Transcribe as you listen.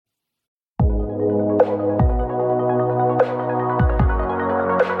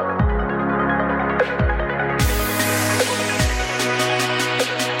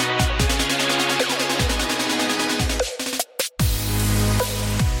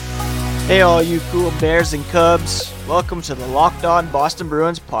Hey all you cool Bears and Cubs, welcome to the Locked On Boston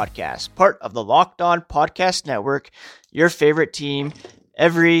Bruins podcast, part of the Locked On Podcast Network, your favorite team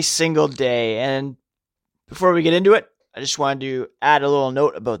every single day. And before we get into it, I just wanted to add a little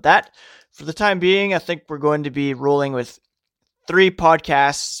note about that. For the time being, I think we're going to be rolling with 3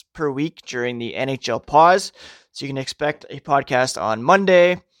 podcasts per week during the NHL pause. So you can expect a podcast on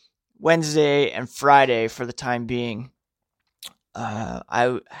Monday, Wednesday, and Friday for the time being.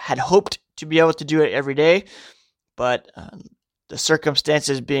 I had hoped to be able to do it every day, but the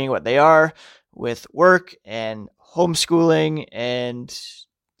circumstances being what they are with work and homeschooling and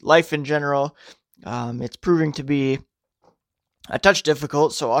life in general, it's proving to be a touch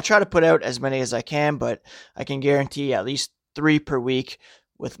difficult. So I'll try to put out as many as I can, but I can guarantee at least 3 per week,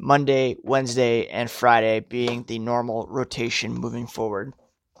 with Monday, Wednesday, and Friday being the normal rotation moving forward.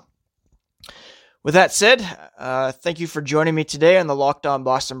 With that said, thank you for joining me today on the Locked On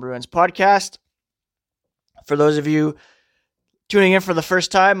Boston Bruins podcast. For those of you tuning in for the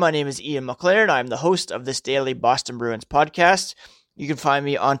first time, my name is Ian McLaren. I'm the host of this daily Boston Bruins podcast. You can find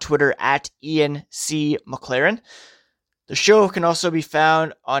me on Twitter at Ian C. McLaren. The show can also be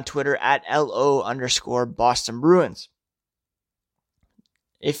found on Twitter at LO_Boston Bruins.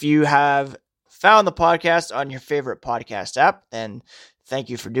 If you have found the podcast on your favorite podcast app, then thank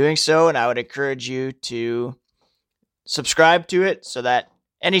you for doing so, and I would encourage you to subscribe to it so that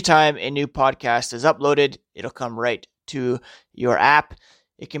anytime a new podcast is uploaded, it'll come right to your app.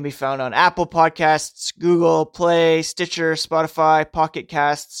 It can be found on Apple Podcasts, Google Play, Stitcher, Spotify, Pocket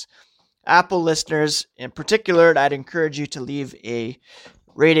Casts. Apple listeners in particular, I'd encourage you to leave a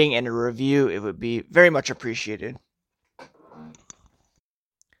rating and a review. It would be very much appreciated.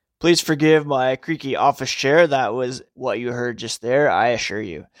 Please forgive my creaky office chair. That was what you heard just there, I assure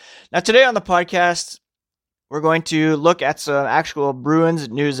you. Now, today on the podcast, we're going to look at some actual Bruins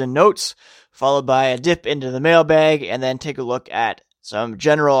news and notes, followed by a dip into the mailbag, and then take a look at some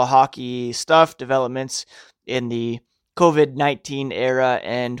general hockey stuff, developments in the COVID-19 era,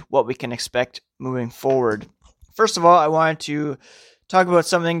 and what we can expect moving forward. First of all, I wanted to talk about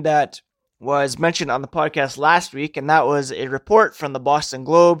something that was mentioned on the podcast last week, and that was a report from the Boston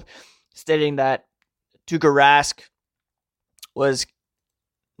Globe stating that Tuukka Rask was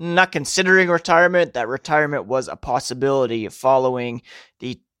not considering retirement, that retirement was a possibility following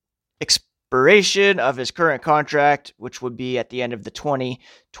the expiration of his current contract, which would be at the end of the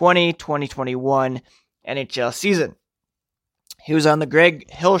 2020-2021 NHL season. He was on the Greg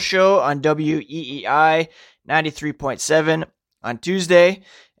Hill Show on WEEI 93.7 on Tuesday,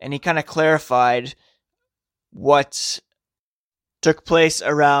 and he kind of clarified what took place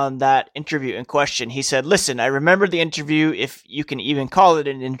around that interview in question. He said, "Listen, I remember the interview, if you can even call it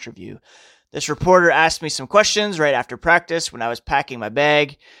an interview. This reporter asked me some questions right after practice when I was packing my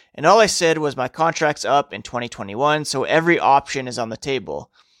bag, and all I said was my contract's up in 2021, so every option is on the table.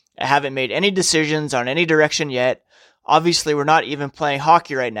 I haven't made any decisions on any direction yet. Obviously, we're not even playing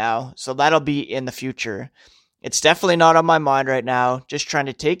hockey right now, so that'll be in the future. It's definitely not on my mind right now, just trying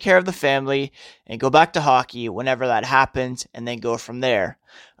to take care of the family and go back to hockey whenever that happens and then go from there.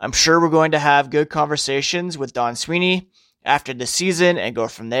 I'm sure we're going to have good conversations with Don Sweeney after the season and go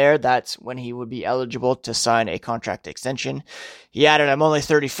from there. That's when he would be eligible to sign a contract extension." He added, "I'm only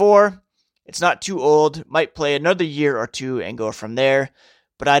 34. It's not too old. Might play another year or two and go from there.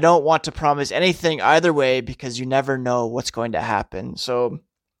 But I don't want to promise anything either way because you never know what's going to happen." So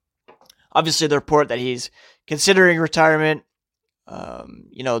obviously the report that he's considering retirement,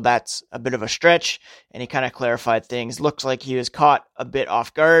 that's a bit of a stretch, and he kind of clarified things. Looks like he was caught a bit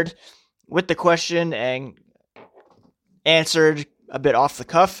off guard with the question and answered a bit off the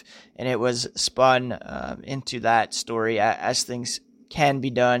cuff, and it was spun into that story as things can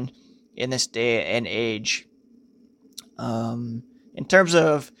be done in this day and age. In terms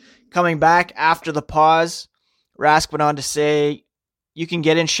of coming back after the pause, Rask went on to say, "You can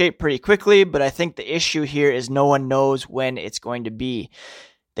get in shape pretty quickly, but I think the issue here is no one knows when it's going to be.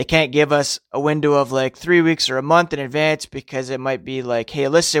 They can't give us a window of like 3 weeks or a month in advance because it might be like, hey,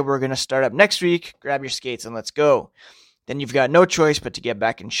 listen, we're going to start up next week. Grab your skates and let's go. Then you've got no choice but to get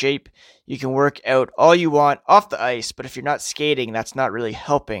back in shape. You can work out all you want off the ice, but if you're not skating, that's not really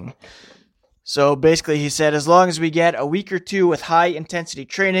helping." So basically he said, as long as we get a week or two with high intensity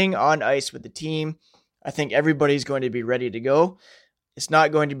training on ice with the team, I think everybody's going to be ready to go. It's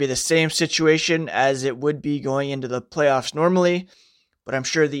not going to be the same situation as it would be going into the playoffs normally, but I'm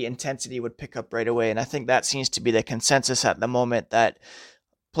sure the intensity would pick up right away. And I think that seems to be the consensus at the moment, that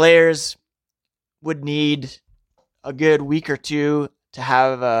players would need a good week or two to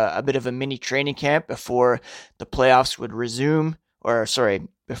have a bit of a mini training camp before the playoffs would resume,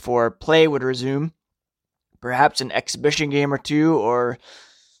 before play would resume. Perhaps an exhibition game or two, or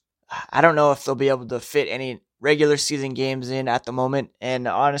I don't know if they'll be able to fit any regular season games in at the moment. And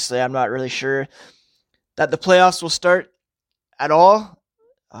honestly, I'm not really sure that the playoffs will start at all,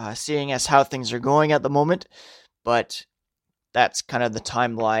 seeing as how things are going at the moment. But that's kind of the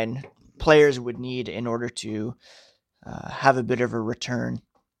timeline players would need in order to have a bit of a return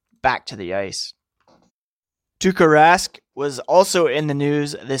back to the ice. Tuukka Rask was also in the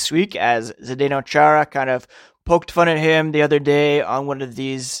news this week as Zdeno Chara kind of poked fun at him the other day on one of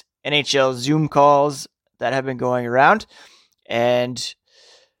these NHL Zoom calls that have been going around. And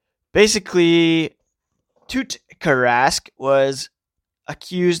basically, Tuukka Rask was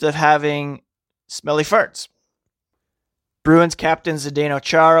accused of having smelly farts. Bruins captain Zdeno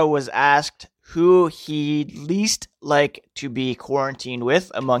Chara was asked who he'd least like to be quarantined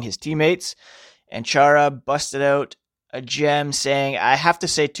with among his teammates, and Chara busted out a gem saying, "I have to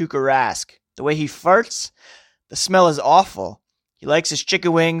say Tuukka Rask. The way he farts, the smell is awful. He likes his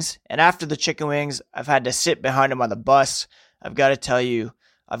chicken wings, and after the chicken wings, I've had to sit behind him on the bus. I've got to tell you,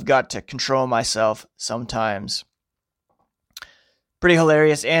 I've got to control myself sometimes." Pretty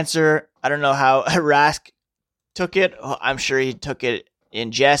hilarious answer. I don't know how Rask took it. I'm sure he took it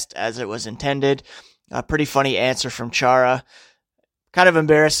in jest as it was intended. A pretty funny answer from Chara. Kind of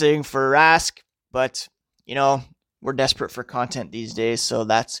embarrassing for Rask, but, we're desperate for content these days, so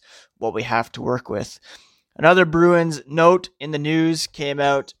that's what we have to work with. Another Bruins note in the news came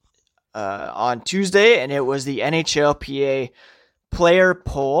out on Tuesday, and it was the NHLPA player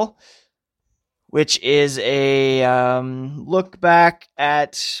poll, which is a look back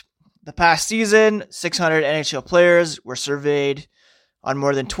at the past season. 600 NHL players were surveyed on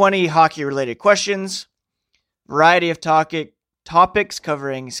more than 20 hockey-related questions. Variety of topics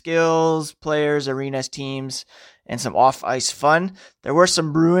covering skills, players, arenas, teams, and some off-ice fun. There were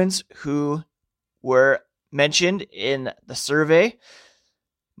some Bruins who were mentioned in the survey.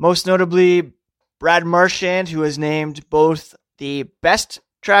 Most notably, Brad Marchand, who was named both the best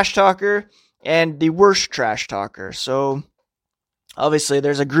trash talker and the worst trash talker. So obviously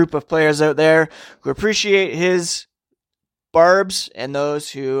there's a group of players out there who appreciate his barbs and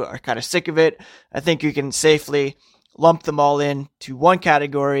those who are kind of sick of it. I think you can safely lump them all into one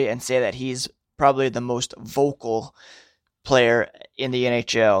category and say that he's probably the most vocal player in the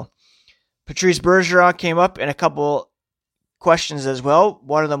NHL. Patrice Bergeron came up in a couple questions as well.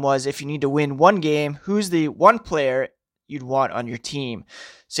 One of them was, if you need to win one game, who's the one player you'd want on your team?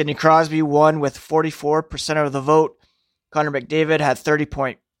 Sidney Crosby won with 44% of the vote. Connor McDavid had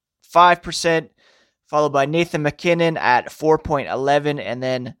 30.5%, followed by Nathan MacKinnon at 4.11%, and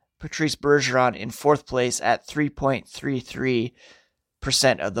then Patrice Bergeron in fourth place at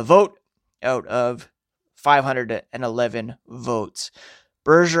 3.33% of the vote out of 511 votes.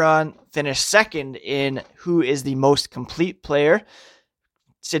 Bergeron finished second in who is the most complete player.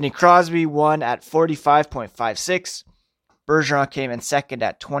 Sidney Crosby won at 45.56. Bergeron came in second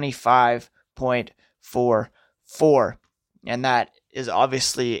at 25.44. And that is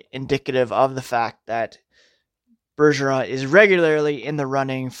obviously indicative of the fact that Bergeron is regularly in the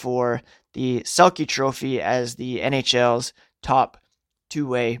running for the Selke Trophy as the NHL's top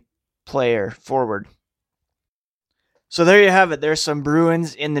two-way player forward. So there you have it. There's some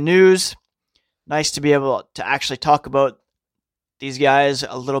Bruins in the news. Nice to be able to actually talk about these guys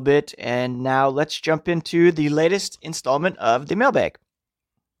a little bit. And now let's jump into the latest installment of the mailbag.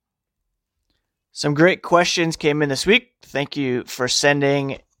 Some great questions came in this week. Thank you for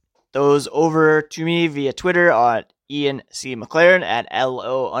sending those over to me via Twitter on Ian C. McLaren at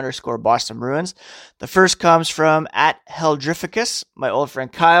LO_Boston Bruins. The first comes from @Heldrificus, my old friend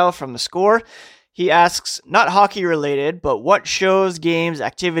Kyle from The Score. He asks, not hockey related, but what shows, games,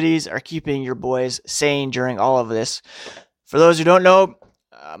 activities are keeping your boys sane during all of this? For those who don't know,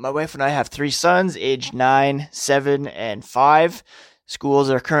 my wife and I have 3 sons, aged 9, 7, and 5. Schools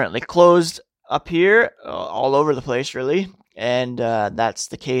are currently closed up here, all over the place, really. And that's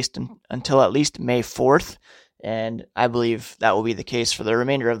the case until at least May 4th. And I believe that will be the case for the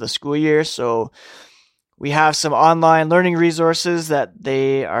remainder of the school year. So we have some online learning resources that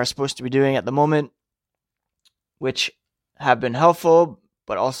they are supposed to be doing at the moment, which have been helpful,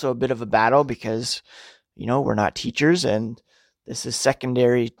 but also a bit of a battle because, we're not teachers and this is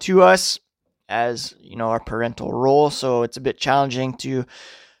secondary to us as, our parental role. So it's a bit challenging to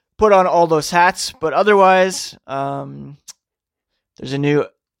put on all those hats, but otherwise, there's a new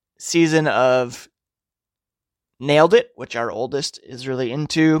season of Nailed It, which our oldest is really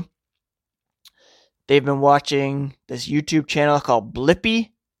into. They've been watching this YouTube channel called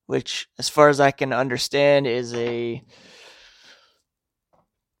Blippi, which, as far as I can understand, is a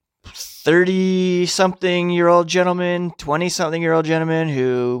 30-something-year-old gentleman, 20-something-year-old gentleman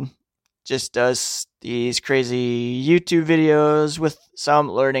who just does these crazy YouTube videos with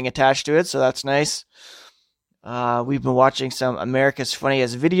some learning attached to it, so that's nice. We've been watching some America's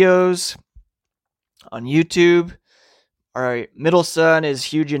Funniest Videos on YouTube. Our middle son is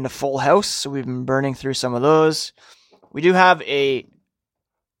huge into Full House, so we've been burning through some of those. We do have a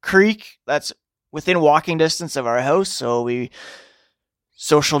creek that's within walking distance of our house, so we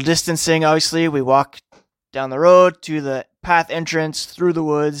social distancing, obviously. We walk down the road to the path entrance through the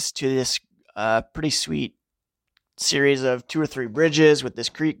woods to this pretty sweet series of 2 or 3 bridges with this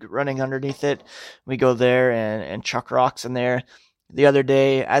creek running underneath it. We go there and chuck rocks in there. The other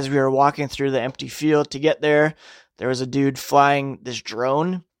day, as we were walking through the empty field to get there, there was a dude flying this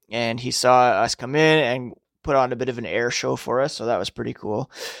drone, and he saw us come in and put on a bit of an air show for us, so that was pretty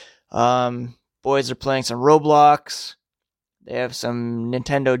cool. Boys are playing some Roblox. They have some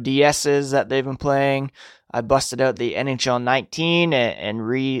Nintendo DSs that they've been playing. I busted out the NHL 19 and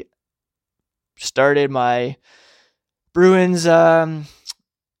restarted my Bruins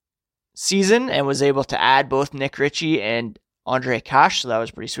season and was able to add both Nick Ritchie and Andre Cash, so that was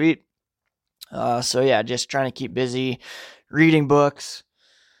pretty sweet. So yeah, just trying to keep busy, reading books,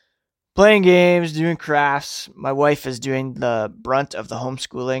 playing games, doing crafts. My wife is doing the brunt of the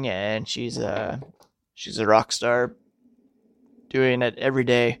homeschooling, and she's a rock star, doing it every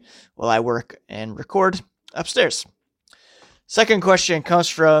day while I work and record upstairs. Second question comes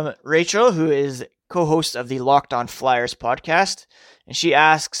from Rachel, who is co-host of the Locked On Flyers podcast, and she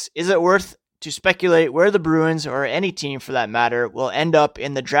asks, is it worth to speculate where the Bruins, or any team for that matter, will end up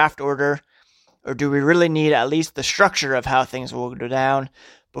in the draft order, or do we really need at least the structure of how things will go down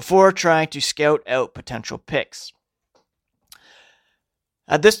before trying to scout out potential picks?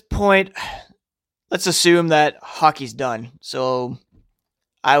 At this point, let's assume that hockey's done. So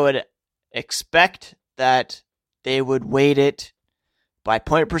I would expect that they would weight it by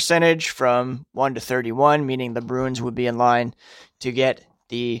point percentage from 1 to 31, meaning the Bruins would be in line to get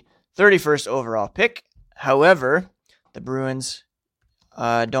the 31st overall pick. However, the Bruins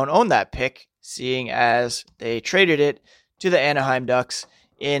don't own that pick, seeing as they traded it to the Anaheim Ducks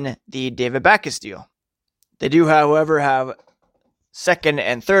in the David Backes deal. They do, however, have second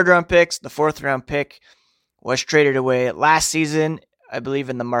and third round picks. The fourth round pick was traded away last season, I believe,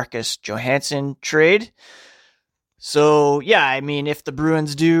 in the Marcus Johansson trade. So, yeah, I mean, if the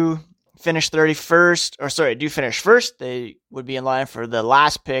Bruins do finish first, they would be in line for the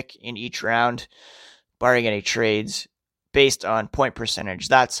last pick in each round, barring any trades, based on point percentage.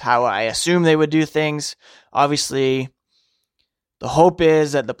 That's how I assume they would do things. Obviously, the hope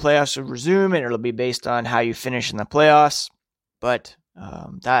is that the playoffs will resume, and it'll be based on how you finish in the playoffs. But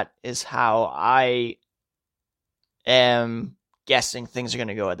that is how I am guessing things are going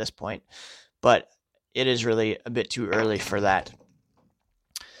to go at this point. But it is really a bit too early for that.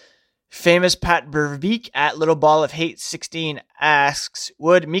 Famous Pat Burbeek at Little Ball of Hate 16 asks,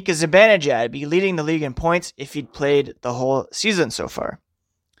 would Mika Zibanejad be leading the league in points if he'd played the whole season so far?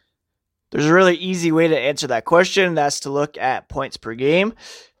 There's a really easy way to answer that question. That's to look at points per game.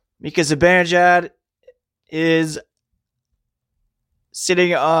 Mika Zibanejad is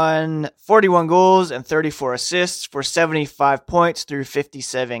sitting on 41 goals and 34 assists for 75 points through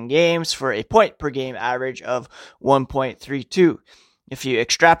 57 games for a point per game average of 1.32. If you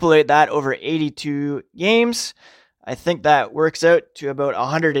extrapolate that over 82 games, I think that works out to about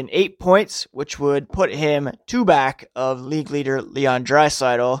 108 points, which would put him 2 back of league leader Leon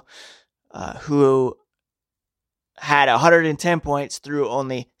Draisaitl, who had 110 points through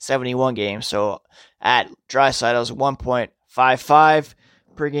only 71 games. So at Draisaitl's 1.55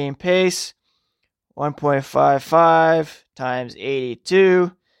 per game pace, 1.55 times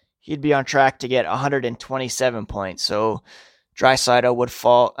 82, he'd be on track to get 127 points. So Zibanejad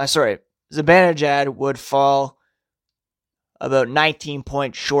would fall about 19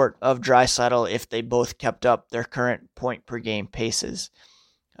 points short of Draisaitl if they both kept up their current point per game paces.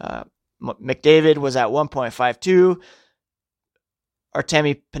 McDavid was at 1.52,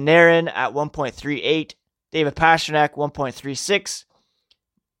 Artemi Panarin at 1.38, David Pastrnak 1.36,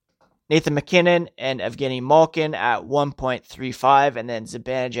 Nathan McKinnon and Evgeny Malkin at 1.35, and then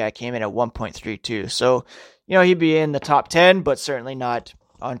Zibanejad came in at 1.32. So, he'd be in the top 10, but certainly not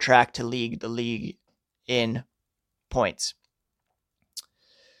on track to lead the league in points.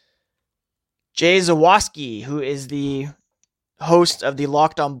 Jay Zawaski, who is the host of the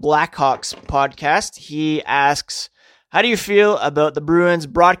Locked On Blackhawks podcast, he asks, how do you feel about the Bruins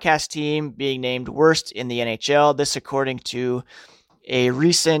broadcast team being named worst in the NHL? This according to a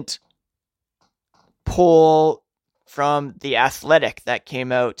recent poll from The Athletic that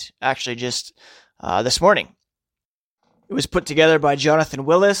came out actually just this morning. It was put together by Jonathan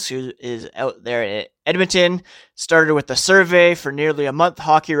Willis, who is out there in Edmonton. Started with a survey for nearly a month.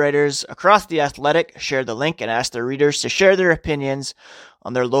 Hockey writers across The Athletic shared the link and asked their readers to share their opinions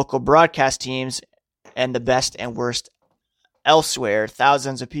on their local broadcast teams and the best and worst elsewhere.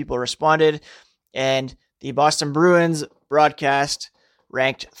 Thousands of people responded, and the Boston Bruins broadcast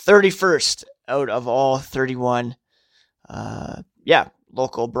ranked 31st out of all 31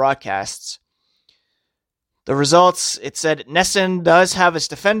 local broadcasts. The results, it said NESN does have its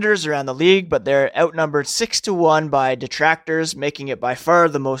defenders around the league, but they're outnumbered 6-1 by detractors, making it by far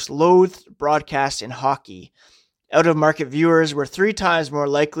the most loathed broadcast in hockey. Out-of-market viewers were 3 times more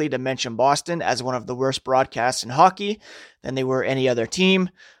likely to mention Boston as one of the worst broadcasts in hockey than they were any other team.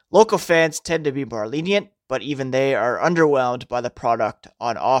 Local fans tend to be more lenient, but even they are underwhelmed by the product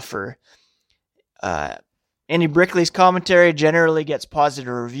on offer. Andy Brickley's commentary generally gets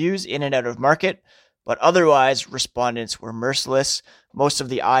positive reviews in and out of market, but otherwise, respondents were merciless. Most of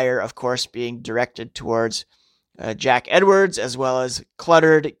the ire, of course, being directed towards Jack Edwards, as well as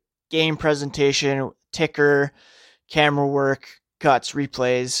cluttered game presentation, ticker, camera work, cuts,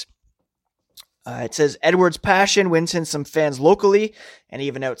 replays. It says Edwards' passion wins him some fans locally, and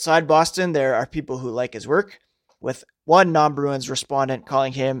even outside Boston, there are people who like his work, with one non-Bruins respondent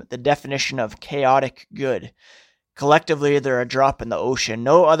calling him the definition of chaotic good. Collectively, they're a drop in the ocean.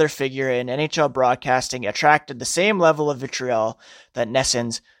 No other figure in NHL broadcasting attracted the same level of vitriol that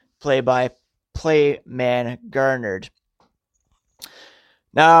NESN's play-by-play man garnered.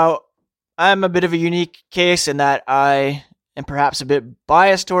 Now, I'm a bit of a unique case in that I am perhaps a bit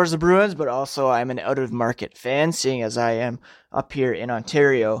biased towards the Bruins, but also I'm an out-of-market fan, seeing as I am up here in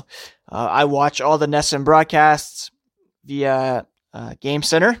Ontario. I watch all the NESN broadcasts via Game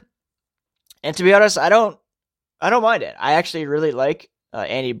Center, and to be honest, I don't mind it. I actually really like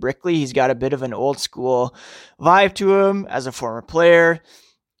Andy Brickley. He's got a bit of an old school vibe to him as a former player,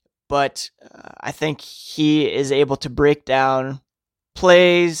 but I think he is able to break down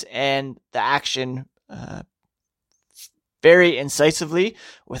plays and the action very incisively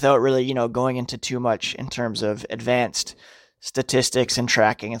without really, going into too much in terms of advanced statistics and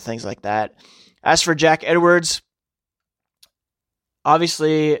tracking and things like that. As for Jack Edwards,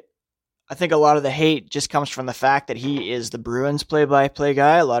 obviously, I think a lot of the hate just comes from the fact that he is the Bruins play-by-play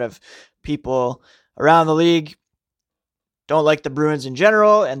guy. A lot of people around the league don't like the Bruins in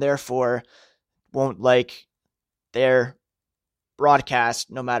general and therefore won't like their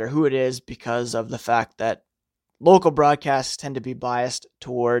broadcast no matter who it is because of the fact that local broadcasts tend to be biased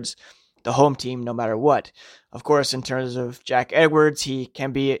towards the home team no matter what. Of course, in terms of Jack Edwards, he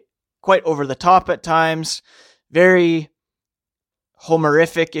can be quite over the top at times, very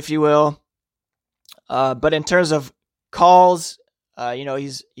homerific, if you will. But in terms of calls,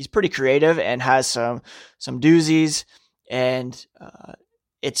 he's pretty creative and has some doozies, and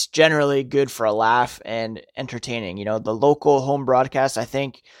it's generally good for a laugh and entertaining. The local home broadcast, I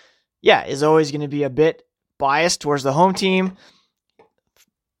think, is always going to be a bit biased towards the home team.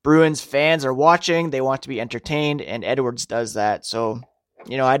 Bruins fans are watching; they want to be entertained, and Edwards does that. So,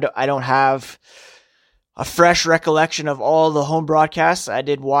 I don't have a fresh recollection of all the home broadcasts. I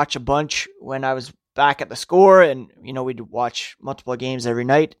did watch a bunch when I was back at the Score, and we'd watch multiple games every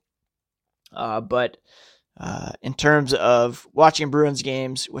night. But in terms of watching Bruins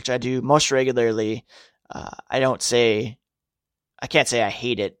games, which I do most regularly, I can't say I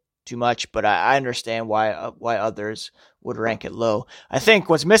hate it too much, but I understand why others would rank it low. I think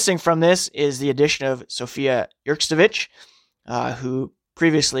what's missing from this is the addition of Sofia Jurkovic, who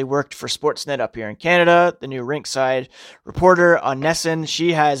previously worked for Sportsnet up here in Canada, the new rinkside reporter on NESN.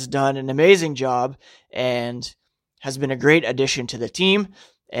 She has done an amazing job and has been a great addition to the team.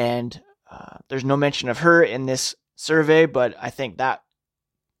 And there's no mention of her in this survey, but I think that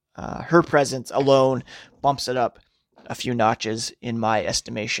her presence alone bumps it up a few notches in my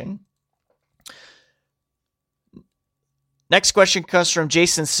estimation. Next question comes from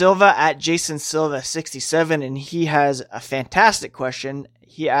Jason Silva at Jason Silva 67, and he has a fantastic question.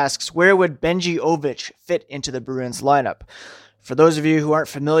 He asks, where would Benji Ovich fit into the Bruins lineup? For those of you who aren't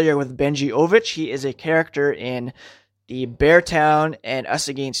familiar with Benji Ovich, he is a character in the Beartown and Us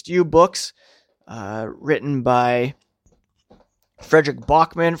Against You books, written by Fredrik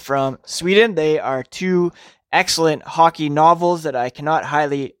Backman from Sweden. They are 2 excellent hockey novels that I cannot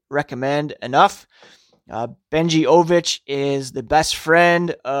highly recommend enough. Benji Ovich is the best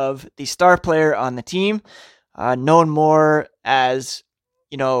friend of the star player on the team, known more as,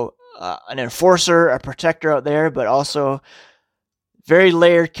 an enforcer, a protector out there, but also very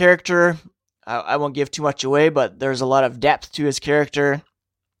layered character, I won't give too much away, but there's a lot of depth to his character,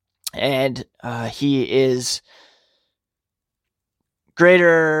 and he is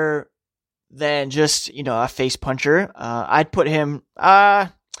greater than just, a face puncher. I'd put him, I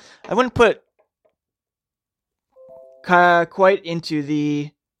wouldn't put quite into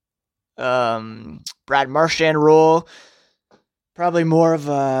the Brad Marchand role. Probably more of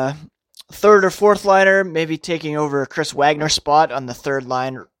a third or fourth liner, maybe taking over Chris Wagner's spot on the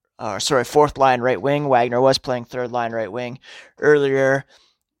fourth line right wing. Wagner was playing third line right wing earlier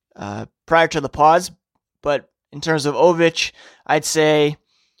prior to the pause. But in terms of Ovic, I'd say,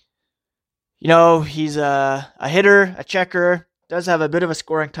 he's a hitter, a checker, does have a bit of a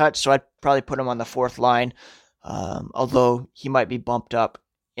scoring touch, so I'd probably put him on the fourth line, although he might be bumped up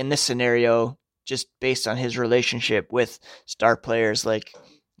in this scenario just based on his relationship with star players like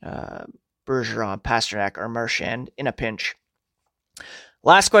Bergeron, Pastrnak, or Marchand in a pinch.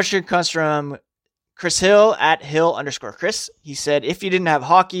 Last question comes from Chris Hill at Hill_Chris. He said, if you didn't have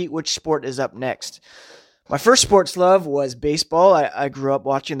hockey, which sport is up next? My first sports love was baseball. I grew up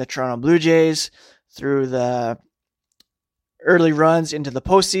watching the Toronto Blue Jays through the early runs into the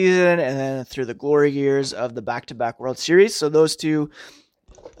postseason and then through the glory years of the back-to-back World Series. So those two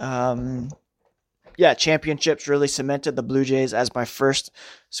championships really cemented the Blue Jays as my first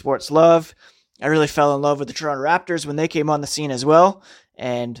sports love. I really fell in love with the Toronto Raptors when they came on the scene as well,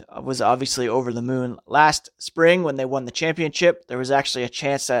 and I was obviously over the moon last spring when they won the championship. There was actually a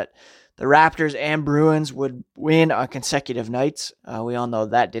chance that the Raptors and Bruins would win on consecutive nights. We all know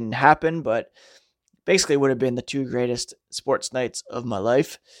that didn't happen, but basically would have been the two greatest sports nights of my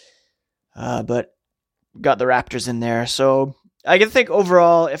life. But got the Raptors in there. So I can think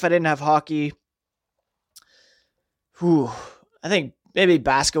overall, if I didn't have hockey, I think maybe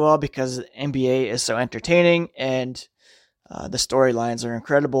basketball, because NBA is so entertaining and the storylines are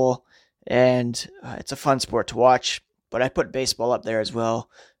incredible and it's a fun sport to watch. But I put baseball up there as well,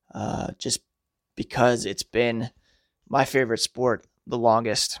 just because it's been my favorite sport the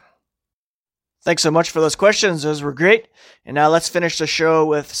longest. Thanks so much for those questions. Those were great. And now let's finish the show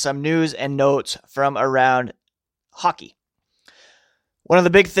with some news and notes from around hockey. One of the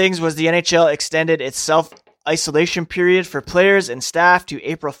big things was the NHL extended its self-isolation period for players and staff to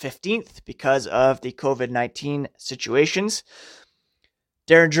April 15th because of the COVID-19 situations.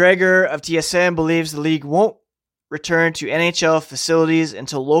 Darren Dreger of TSN believes the league won't return to NHL facilities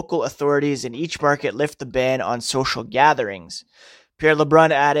until local authorities in each market lift the ban on social gatherings. Pierre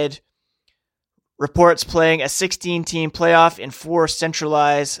LeBrun added, reports playing a 16-team playoff in 4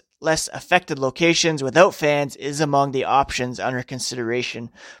 centralized, less affected locations without fans is among the options under consideration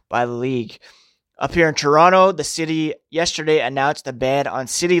by the league. Up here in Toronto, the city yesterday announced a ban on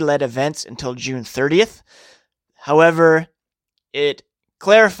city-led events until June 30th. However, it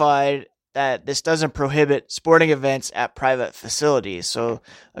clarified that this doesn't prohibit sporting events at private facilities. So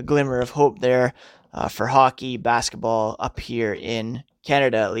a glimmer of hope there for hockey, basketball up here in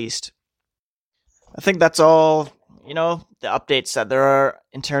Canada at least. I think that's all, the updates that there are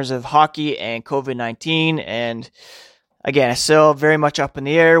in terms of hockey and COVID-19. And again, it's still very much up in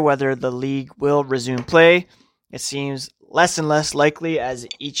the air whether the league will resume play. It seems less and less likely as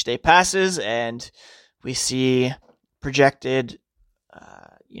each day passes, and we see projected,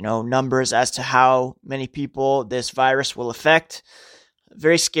 numbers as to how many people this virus will affect.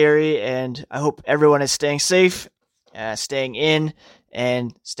 Very scary, and I hope everyone is staying safe, staying in,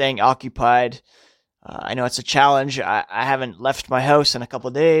 and staying occupied. I know it's a challenge. I haven't left my house in a couple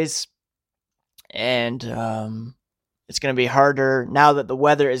of days, and it's going to be harder now that the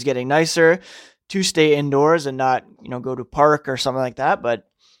weather is getting nicer to stay indoors and not, go to a park or something like that. But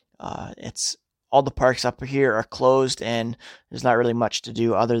it's all the parks up here are closed, and there's not really much to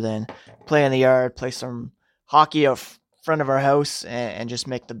do other than play in the yard, play some hockey out front of our house, and just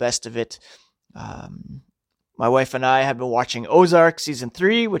make the best of it. My wife and I have been watching Ozark season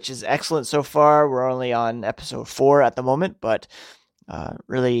 3, which is excellent so far. We're only on episode 4 at the moment, but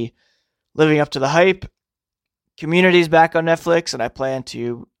really living up to the hype. Community's back on Netflix, and I plan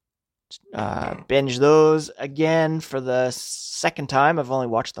to binge those again for the second time. I've only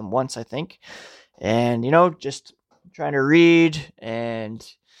watched them once, I think. And, just trying to read and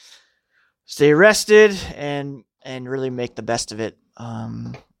stay rested and really make the best of it.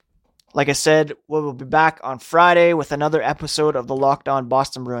 Like I said, we'll be back on Friday with another episode of the Locked On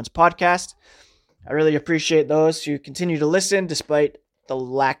Boston Bruins podcast. I really appreciate those who continue to listen despite the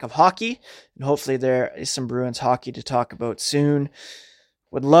lack of hockey, and hopefully there is some Bruins hockey to talk about soon.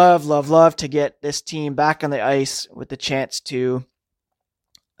 Would love, love, love to get this team back on the ice with the chance to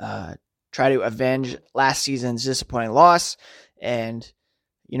try to avenge last season's disappointing loss. And,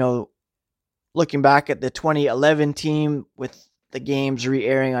 looking back at the 2011 team with the games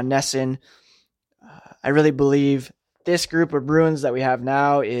re-airing on NESN, I really believe this group of Bruins that we have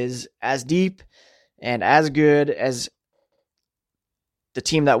now is as deep and as good as the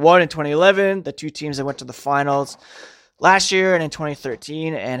team that won in 2011, the two teams that went to the finals last year and in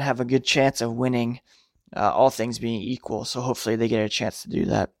 2013, and have a good chance of winning, all things being equal. So hopefully they get a chance to do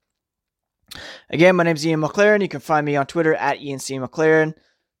that. Again, my name is Ian McLaren. You can find me on Twitter at IanC.McLaren.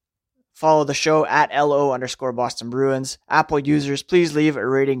 Follow the show at LO_Boston Bruins. Apple users, please leave a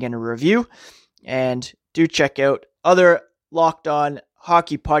rating and a review. And do check out other Locked On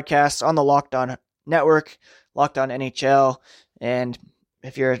hockey podcasts on the Locked On Network, Locked On NHL. And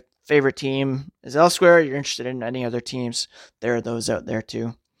if your favorite team is elsewhere, you're interested in any other teams, there are those out there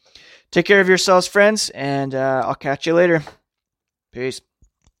too. Take care of yourselves, friends, and I'll catch you later. Peace.